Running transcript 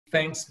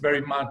thanks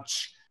very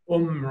much,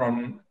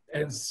 Omron,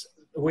 as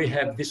we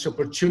have this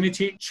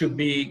opportunity to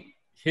be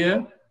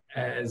here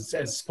as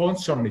a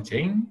sponsor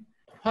meeting.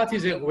 What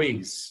is a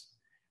wheeze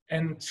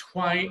and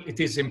why it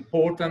is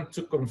important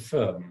to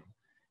confirm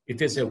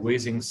it is a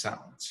wheezing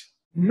sound?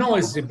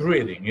 Noisy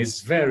breathing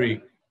is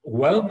very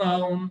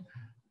well-known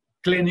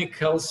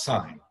clinical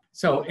sign.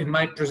 So in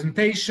my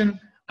presentation,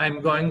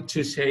 I'm going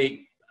to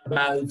say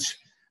about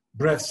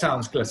breath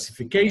sounds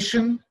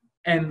classification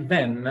and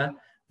then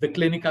the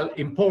clinical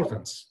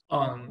importance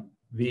on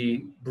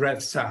the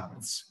breath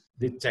sounds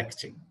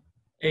detecting.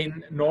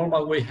 In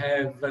normal, we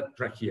have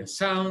trachea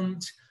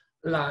sound,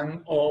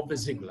 lung or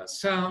vesicular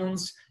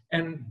sounds,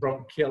 and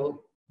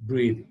bronchial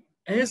breathing.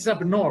 As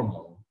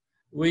abnormal,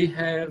 we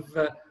have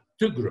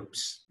two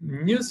groups,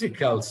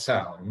 musical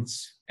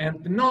sounds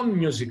and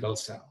non-musical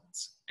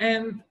sounds,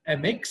 and a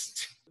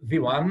mixed, the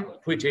one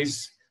which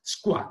is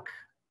squawk.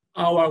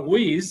 Our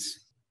wheeze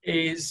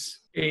is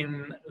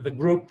in the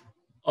group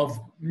of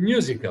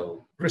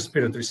musical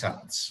respiratory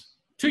sounds.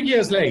 2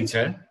 years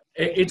later,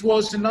 it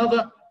was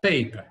another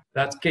paper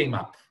that came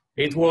up.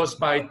 It was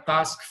by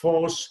task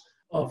force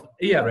of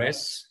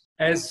ERS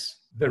as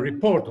the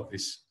report of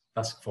this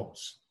task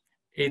force.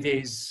 It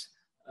is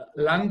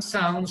lung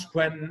sounds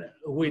when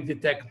we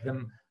detect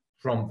them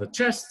from the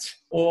chest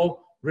or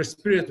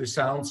respiratory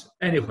sounds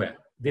anywhere,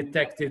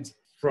 detected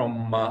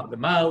from the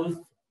mouth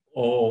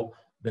or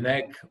the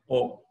neck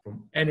or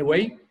from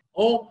anyway,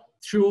 or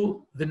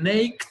through the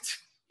naked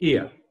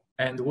ear.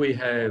 And we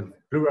have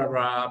pleural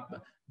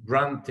rub,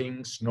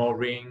 grunting,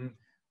 snoring,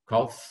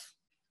 cough.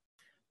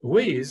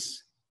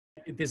 Wheeze,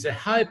 it is a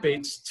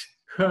high-pitched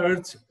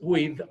heard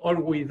with or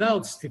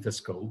without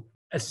stethoscope,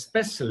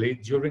 especially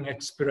during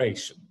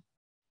expiration.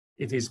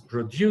 It is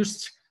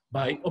produced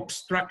by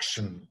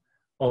obstruction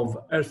of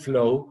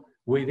airflow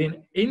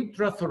within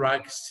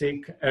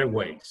intrathoracic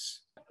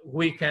airways.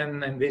 We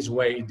can in this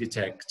way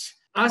detect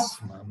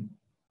asthma.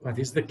 What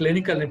is the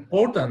clinical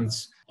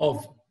importance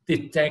of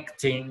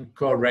detecting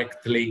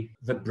correctly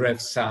the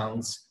breath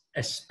sounds,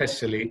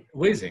 especially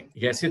wheezing?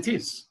 Yes, it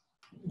is.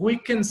 We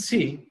can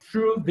see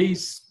through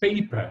this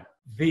paper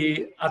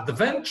the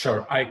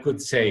adventure, I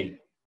could say,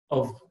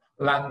 of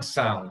lung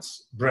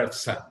sounds, breath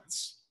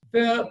sounds.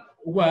 There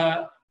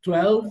were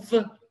 12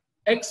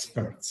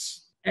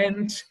 experts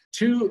and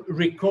 2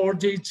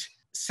 recorded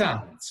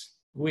sounds.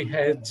 We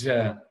had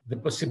the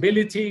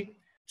possibility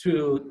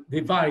to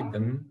divide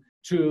them,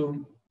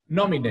 to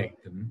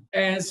nominate them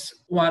as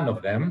one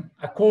of them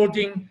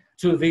according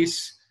to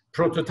these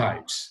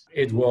prototypes.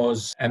 It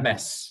was a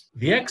mess.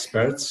 The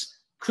experts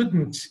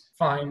couldn't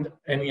find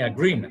any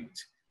agreement.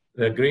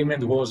 The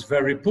agreement was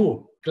very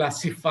poor,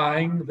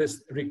 classifying the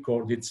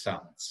recorded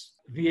sounds.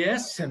 The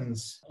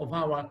essence of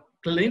our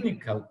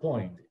clinical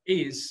point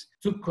is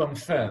to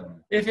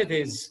confirm if it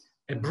is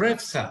a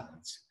breath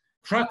sound,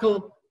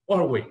 crackle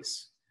or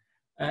wheeze.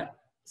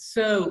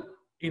 So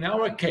in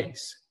our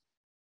case,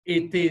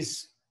 it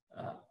is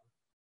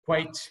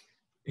quite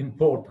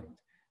important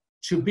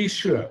to be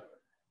sure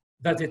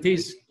that it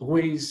is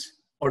wheeze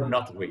or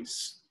not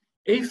wheeze.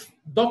 If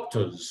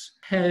doctors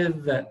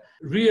have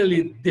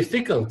really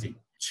difficulty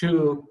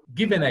to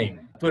give a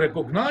name, to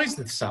recognize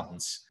the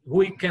sounds,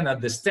 we can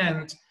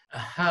understand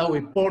how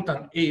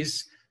important it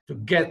is to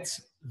get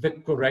the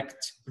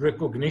correct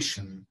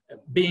recognition,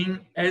 being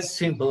as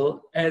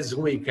simple as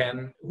we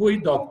can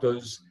with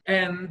doctors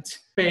and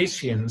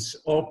patients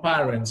or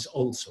parents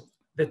also.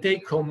 The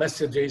take-home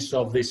messages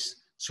of this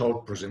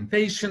short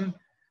presentation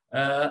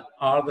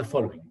are the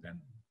following then.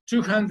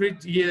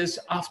 200 years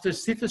after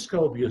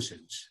stethoscope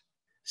usage,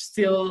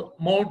 still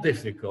more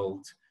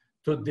difficult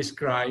to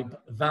describe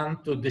than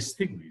to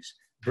distinguish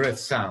breath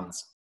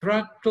sounds.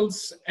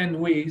 Crackles and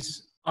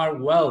wheeze are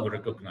well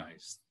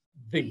recognized.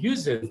 The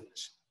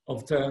usage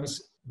of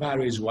terms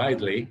varies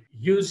widely,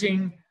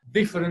 using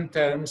different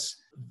terms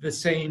the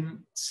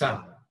same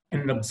sound.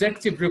 An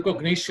objective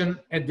recognition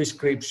and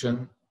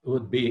description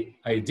would be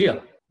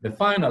ideal. The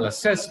final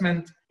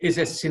assessment is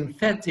a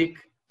synthetic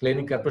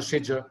clinical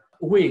procedure.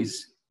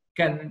 Wheeze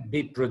can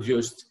be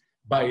produced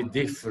by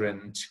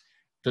different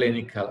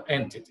clinical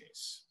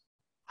entities.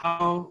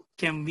 How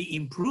can we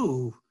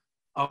improve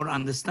our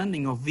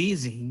understanding of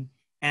wheezing,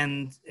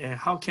 and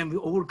how can we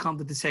overcome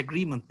the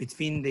disagreement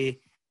between the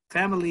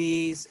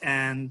families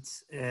and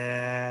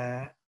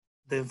the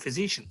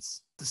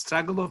physicians? The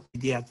struggle of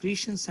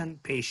pediatricians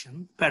and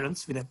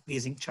parents with a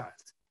wheezing child.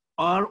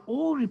 Are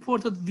all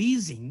reported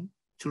wheezing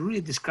to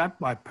really described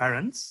by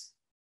parents?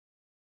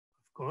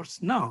 Of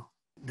course, no.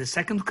 The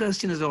second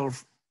question is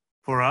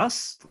for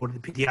us, for the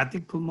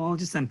pediatric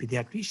pulmonologists and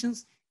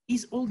pediatricians,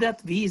 is all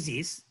that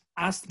wheezes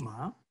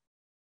asthma?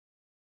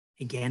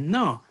 Again,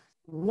 no.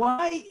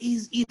 Why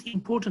is it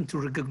important to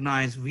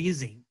recognize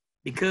wheezing?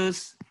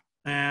 Because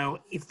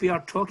if we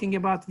are talking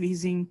about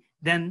wheezing,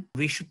 then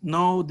we should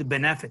know the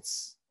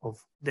benefits of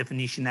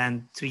definition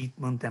and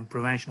treatment and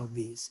prevention of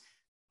wheeze.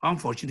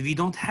 Unfortunately, we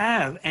don't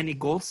have any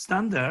gold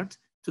standard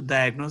to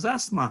diagnose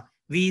asthma.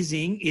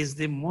 Wheezing is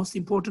the most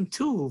important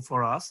tool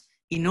for us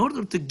in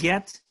order to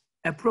get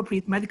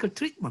appropriate medical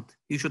treatment.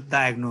 You should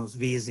diagnose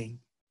wheezing.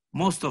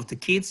 Most of the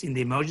kids in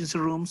the emergency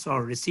rooms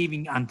are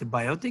receiving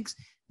antibiotics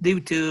due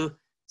to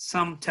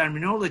some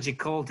terminology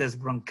called as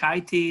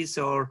bronchitis,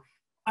 or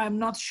I'm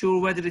not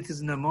sure whether it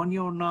is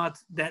pneumonia or not,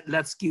 that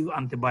let's give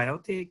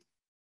antibiotic.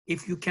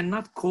 If you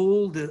cannot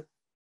call the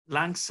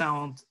lung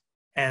sound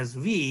as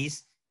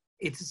wheeze,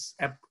 it is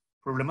a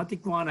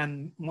problematic one,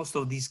 and most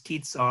of these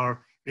kids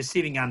are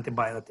receiving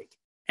antibiotic.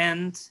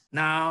 And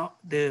now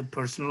the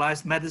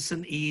personalized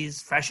medicine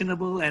is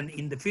fashionable, and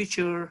in the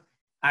future,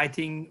 I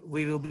think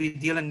we will be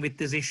dealing with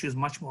these issues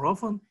much more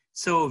often.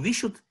 So we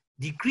should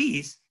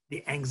decrease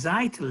the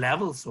anxiety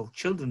levels of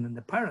children and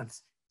the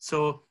parents.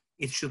 So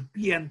it should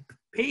be a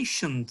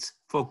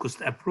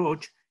patient-focused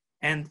approach.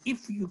 And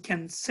if you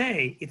can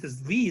say it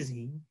is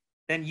wheezing,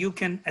 then you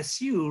can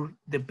assure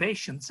the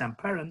patients and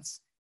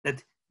parents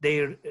that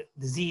their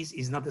disease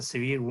is not a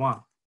severe one.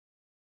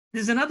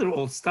 This is another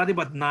old study,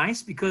 but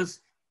nice,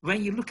 because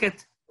when you look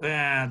at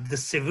the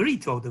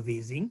severity of the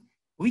wheezing,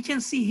 we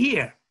can see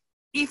here,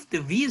 if the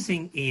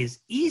wheezing is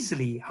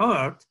easily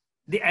heard,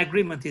 the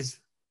agreement is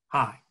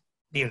high,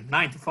 near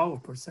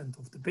 94%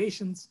 of the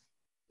patients.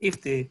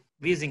 If the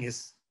wheezing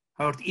is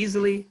heard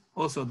easily,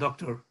 also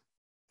doctor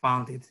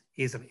found it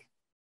easily.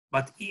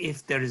 But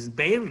if there is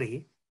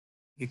barely,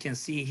 you can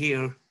see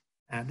here,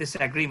 this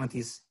agreement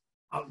is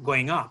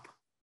going up.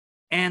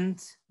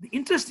 And the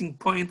interesting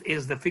point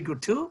is the figure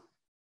 2.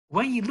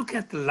 When you look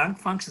at the lung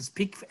functions,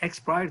 peak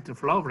expiratory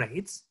flow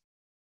rates,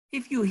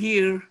 if you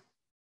hear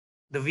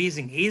the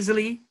wheezing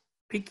easily,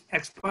 peak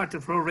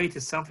expiratory flow rate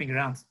is something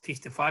around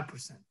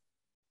 55%.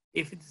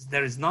 If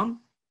there is none,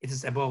 it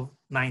is above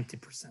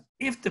 90%.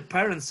 If the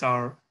parents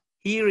are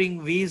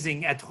hearing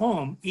wheezing at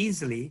home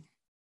easily,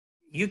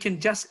 you can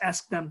just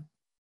ask them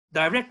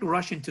directly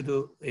rush into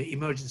the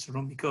emergency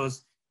room,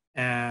 because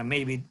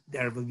maybe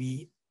there will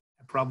be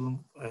a problem,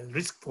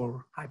 risk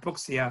for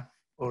hypoxia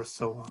or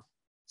so on.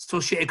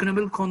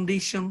 Socioeconomic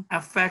condition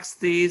affects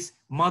this.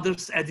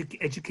 Mother's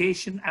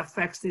education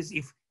affects this.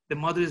 If the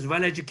mother is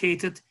well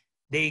educated,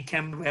 they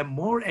can have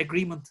more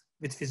agreement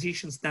with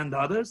physicians than the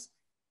others.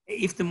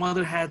 If the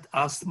mother had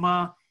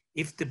asthma,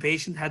 if the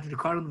patient had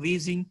recurrent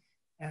wheezing,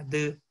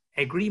 the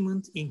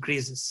agreement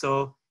increases.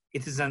 So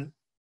it is a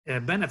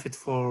benefit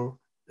for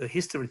the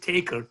history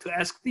taker to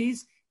ask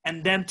these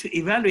and then to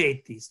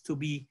evaluate these to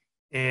be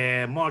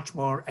much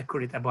more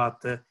accurate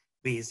about the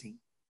wheezing.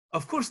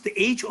 Of course, the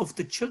age of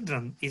the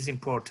children is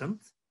important.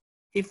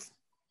 If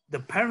the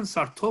parents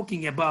are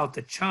talking about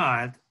a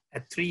child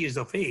at 3 years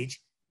of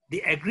age, the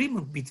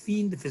agreement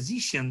between the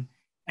physician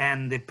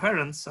and the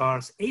parents are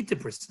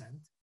 80%.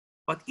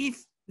 But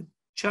if the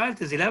child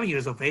is 11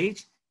 years of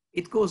age,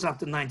 it goes up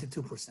to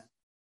 92%.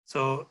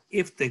 So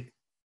if the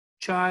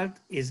child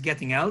is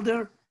getting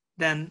elder,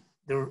 then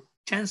the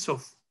chance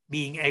of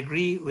being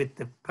agree with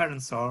the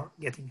parents are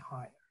getting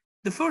higher.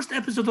 The first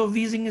episode of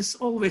wheezing is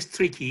always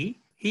tricky.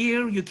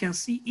 Here you can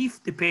see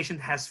if the patient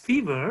has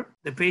fever,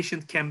 the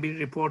patient can be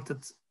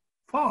reported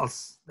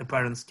false. The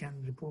parents can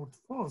report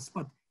false.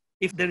 But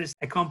if there is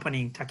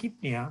accompanying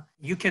tachypnea,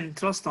 you can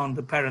trust on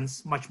the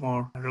parents much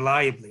more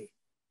reliably.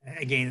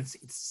 Again,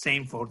 it's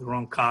same for the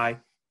bronchi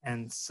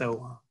and so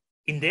on.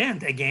 In the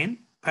end, again,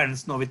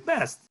 parents know it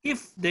best.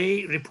 If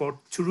they report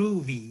true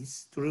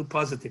wheeze, true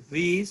positive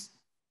wheeze,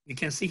 you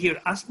can see here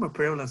asthma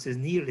prevalence is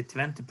nearly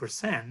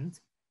 20%,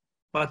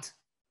 but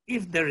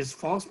if there is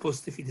false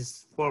positive, it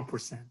is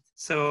 4%.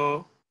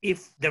 So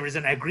if there is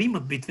an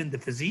agreement between the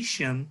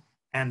physician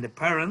and the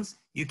parents,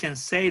 you can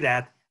say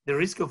that the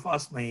risk of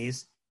asthma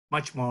is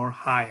much more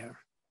higher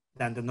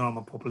than the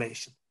normal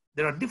population.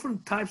 There are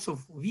different types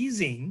of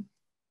wheezing,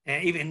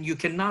 even you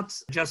cannot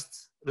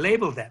just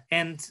label them.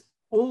 And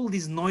all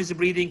this noisy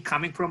breathing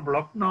coming from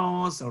blocked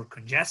nose or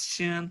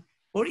congestion,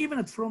 or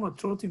even from a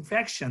throat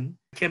infection,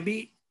 can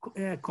be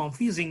a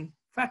confusing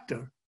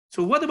factor.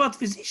 So what about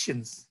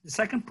physicians? The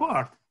second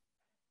part.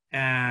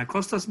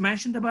 Kostas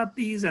mentioned about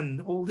these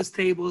and all these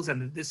tables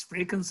and these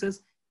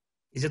frequencies.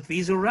 Is it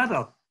wheeze or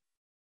rattle?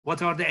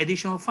 What are the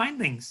additional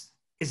findings?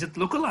 Is it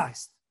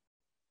localized?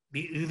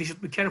 We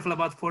should be careful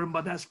about foreign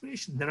body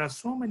aspiration. There are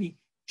so many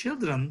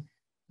children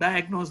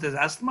diagnosed as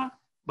asthma,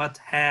 but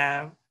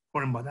have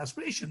foreign body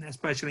aspiration,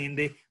 especially in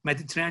the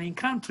Mediterranean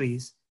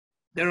countries.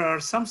 There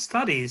are some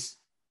studies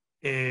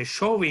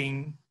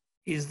showing,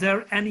 is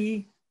there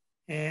any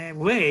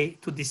way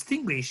to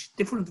distinguish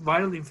different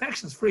viral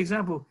infections? For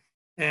example,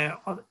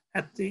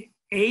 at the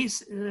A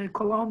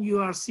column, you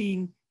are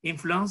seeing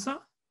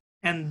influenza,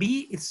 and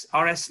B, it's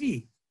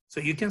RSV. So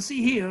you can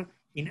see here,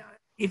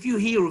 if you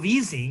hear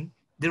wheezing,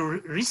 the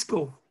risk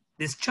of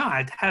this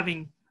child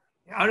having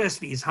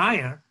RSV is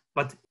higher,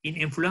 but in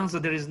influenza,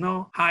 there is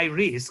no high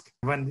risk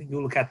when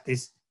you look at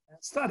these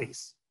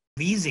studies.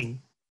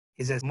 Wheezing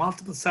is a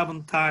multiple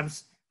 7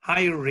 times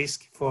higher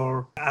risk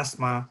for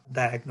asthma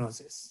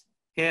diagnosis.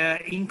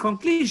 In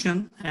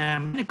conclusion,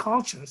 many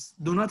cultures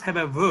do not have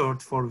a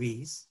word for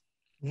wheeze.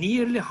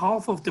 Nearly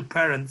half of the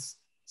parents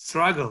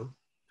struggle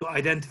to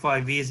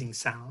identify wheezing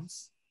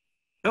sounds.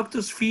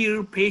 Doctors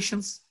fear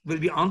patients will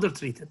be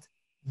undertreated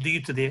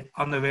due to the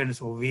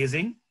unawareness of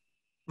wheezing.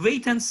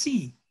 Wait and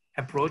see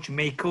approach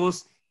may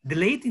cause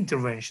delayed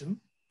intervention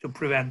to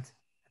prevent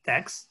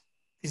attacks.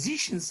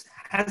 Physicians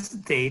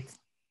hesitate,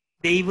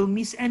 they will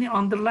miss any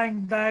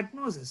underlying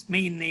diagnosis,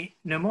 mainly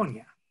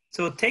pneumonia.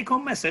 So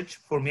take-home message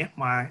for me,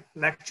 my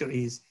lecture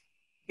is,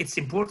 it's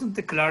important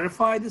to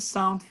clarify the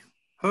sound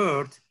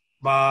heard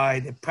by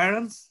the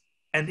parents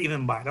and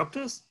even by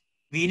doctors.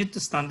 We need to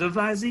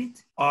standardize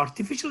it.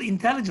 Artificial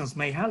intelligence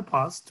may help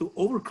us to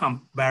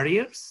overcome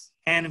barriers,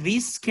 and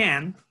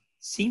WheezeScan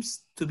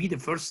seems to be the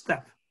first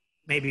step.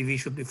 Maybe we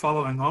should be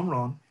following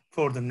Omron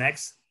for the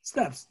next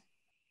steps.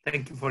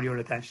 Thank you for your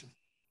attention.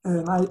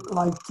 And I'd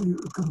like to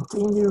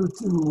continue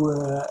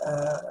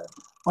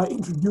by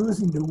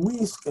introducing the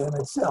WheezeScan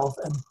itself,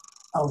 and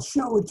I'll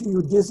show it to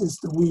you. This is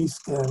the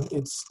WheezeScan.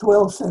 It's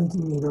 12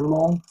 centimeter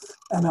long,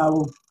 and I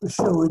will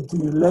show it to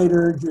you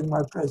later during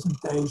my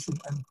presentation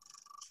and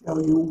show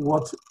you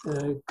what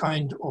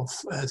kind of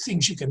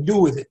things you can do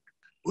with it.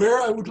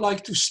 Where I would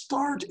like to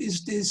start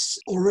is this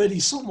already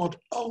somewhat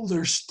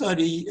older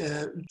study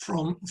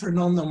from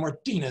Fernando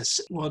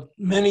Martinez. What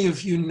many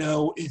of you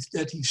know is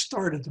that he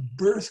started a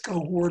birth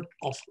cohort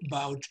of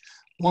about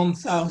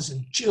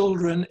 1,000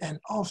 children, and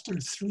after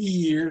 3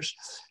 years,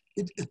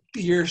 it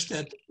appears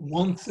that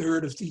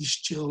 1/3 of these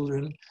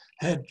children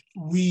had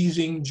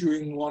wheezing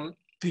during one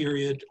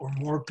period or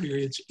more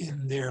periods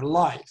in their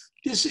life.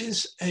 This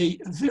is a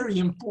very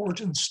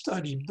important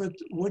study, but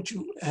what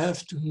you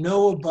have to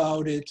know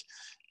about it,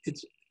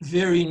 it's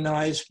very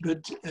nice,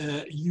 but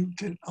you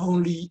can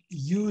only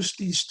use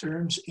these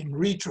terms in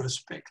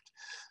retrospect.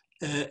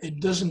 It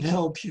doesn't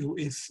help you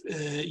if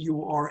you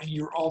are in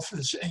your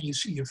office and you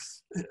see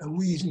a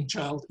wheezing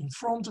child in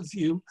front of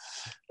you,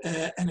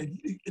 and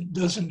it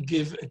doesn't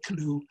give a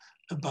clue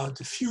about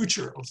the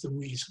future of the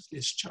wheeze of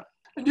this child.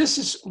 And this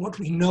is what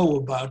we know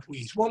about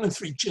wheeze. 1 in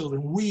 3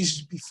 children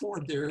wheeze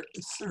before their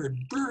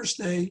 3rd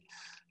birthday.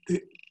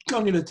 The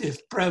cumulative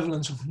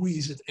prevalence of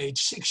wheeze at age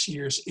 6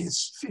 years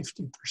is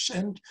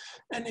 50%,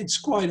 and it's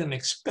quite an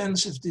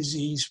expensive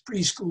disease.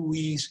 Preschool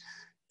wheeze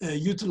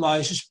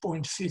utilizes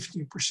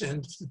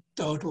 0.50% of the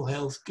total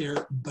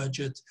healthcare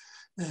budget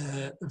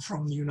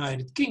from the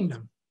United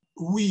Kingdom.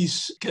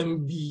 Wheeze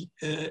can be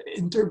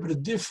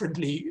interpreted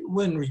differently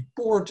when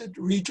reported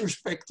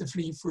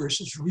retrospectively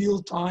versus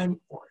real time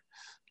or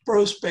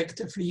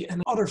prospectively,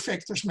 and other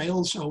factors may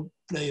also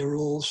play a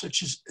role,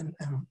 such as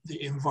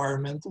the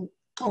environmental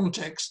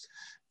context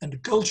and the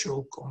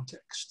cultural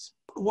context.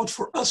 What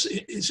for us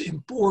is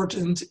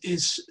important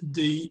is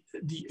the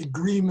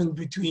agreement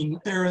between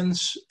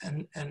parents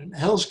and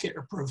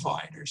healthcare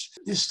providers.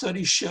 This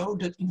study showed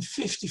that in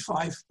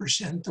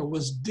 55% there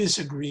was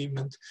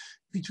disagreement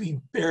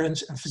between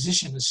parents and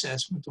physician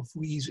assessment of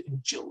wheeze in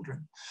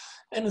children.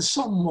 And a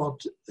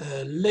somewhat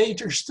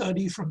later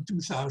study from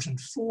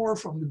 2004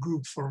 from the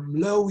group from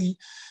Lowy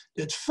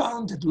that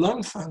found that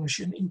lung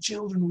function in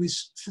children with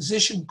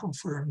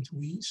physician-confirmed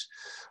wheeze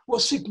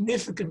was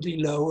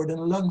significantly lower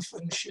than lung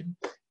function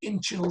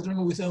in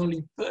children with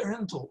only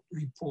parental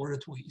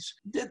reported wheeze.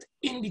 That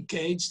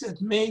indicates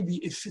that maybe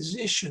if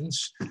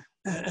physicians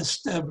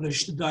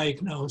establish the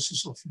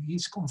diagnosis of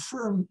wheeze,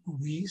 confirm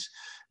wheeze,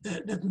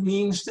 that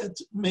means that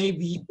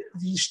maybe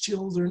these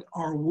children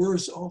are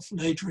worse off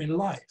later in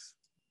life.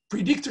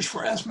 Predictors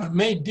for asthma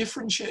may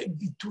differentiate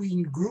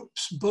between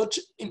groups, but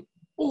in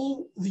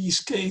all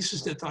these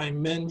cases that I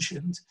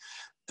mentioned,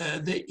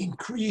 they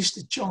increase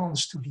the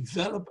chance to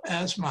develop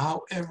asthma.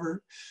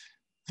 However,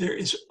 there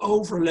is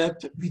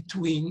overlap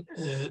between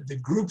the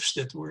groups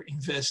that were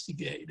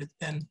investigated,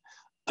 and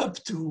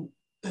up to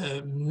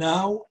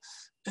now,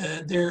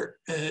 there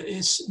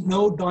is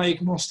no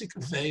diagnostic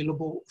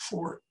available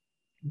for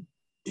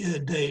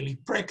daily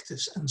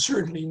practice, and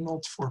certainly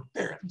not for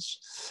parents.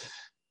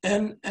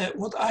 And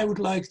what I would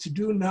like to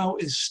do now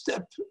is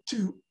step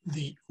to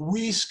the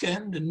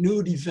WheezeScan, the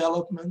new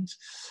development.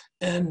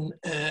 And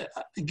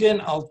again,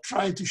 I'll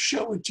try to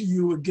show it to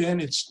you again.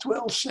 It's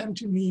 12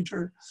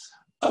 centimeter.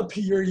 Up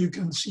here you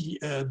can see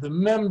the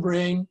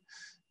membrane.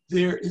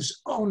 There is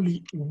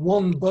only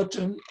one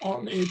button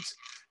on it.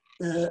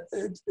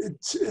 It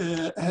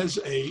has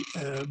a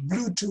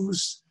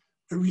Bluetooth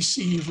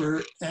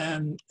receiver,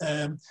 and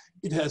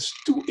it has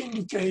 2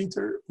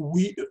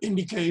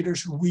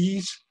 indicators,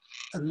 wheeze,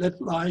 a LED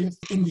light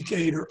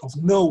indicator of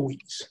no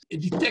wheeze.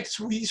 It detects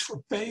wheeze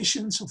for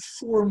patients of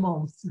 4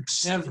 months to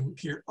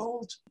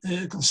 7-year-old.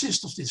 It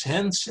consists of this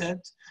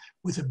handset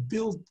with a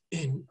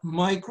built-in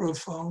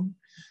microphone.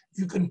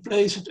 You can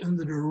place it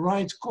under the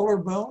right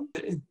collarbone.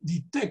 It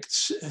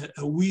detects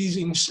a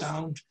wheezing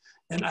sound,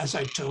 and as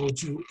I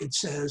told you, it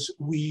says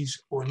wheeze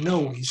or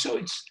no wheeze. So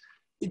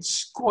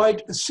it's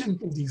quite a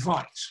simple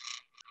device.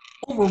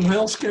 Omron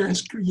Healthcare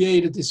has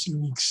created this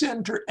unique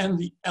center and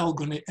the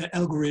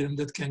algorithm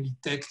that can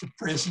detect the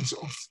presence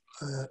of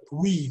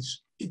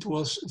wheeze. It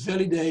was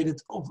validated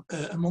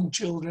among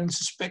children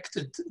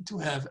suspected to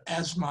have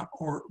asthma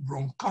or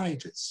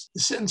bronchitis.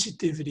 The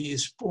sensitivity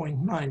is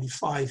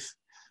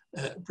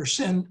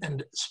 0.95%,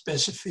 and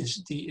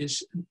specificity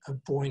is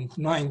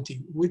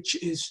 0.90, which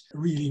is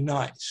really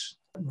nice.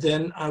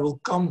 Then I will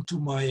come to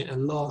my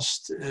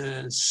last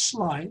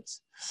slide.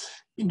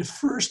 In the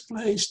first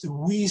place, the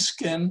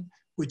WheezeScan,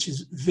 which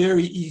is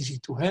very easy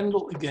to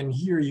handle. Again,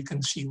 here you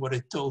can see what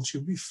I told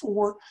you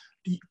before.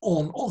 The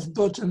on-off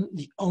button,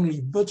 the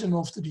only button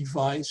of the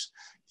device,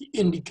 the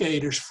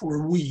indicators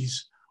for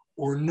wheeze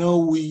or no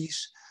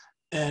wheeze,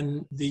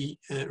 and the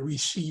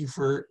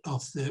receiver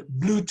of the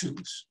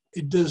Bluetooth.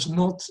 It does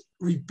not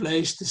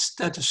replace the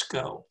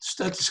stethoscope.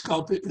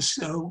 Stethoscope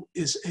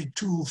is a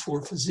tool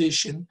for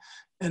physician,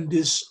 and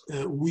this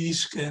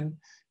WheezeScan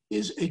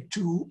is a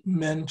tool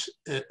meant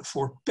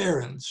for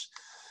parents.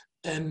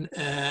 And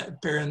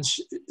parents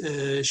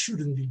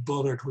shouldn't be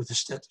bothered with a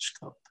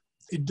stethoscope.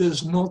 It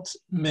does not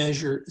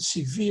measure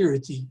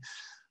severity.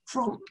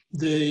 From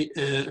the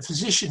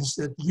physicians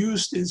that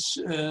use this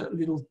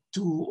little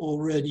tool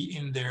already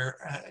in their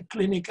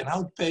clinic, an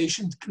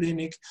outpatient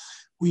clinic,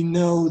 we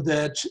know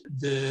that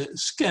the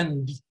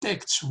scan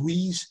detects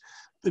wheeze,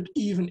 but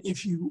even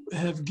if you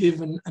have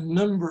given a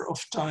number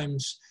of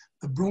times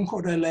a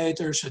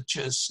bronchodilator such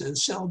as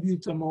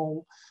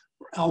salbutamol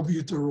or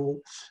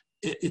albuterol,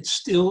 it's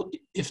still,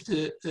 if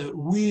the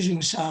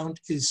wheezing sound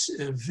is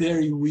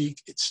very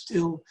weak, it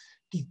still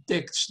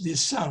detects this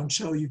sound.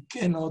 So you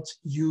cannot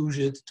use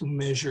it to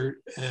measure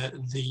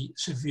the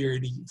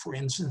severity, for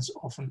instance,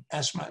 of an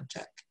asthma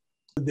attack.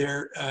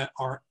 There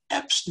are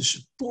apps to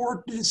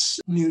support this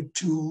new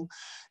tool.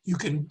 You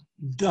can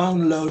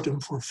download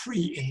them for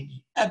free in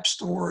the App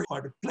Store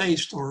or the Play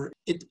Store.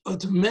 It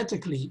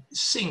automatically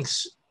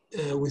syncs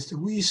with the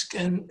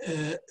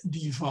WheezeScan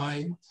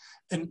device,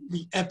 and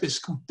the app is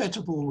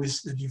compatible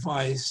with the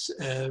device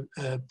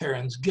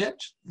parents get.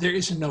 There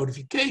is a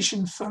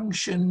notification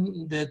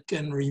function that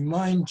can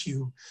remind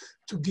you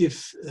to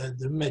give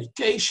the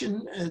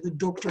medication the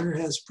doctor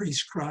has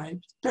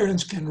prescribed.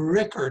 Parents can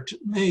record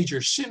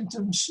major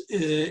symptoms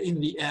in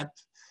the app.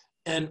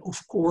 And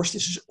of course,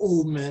 this is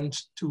all meant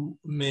to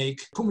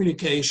make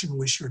communication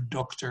with your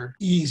doctor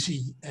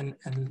easy and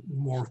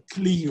more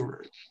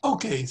clear.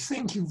 Okay,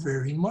 thank you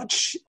very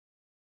much.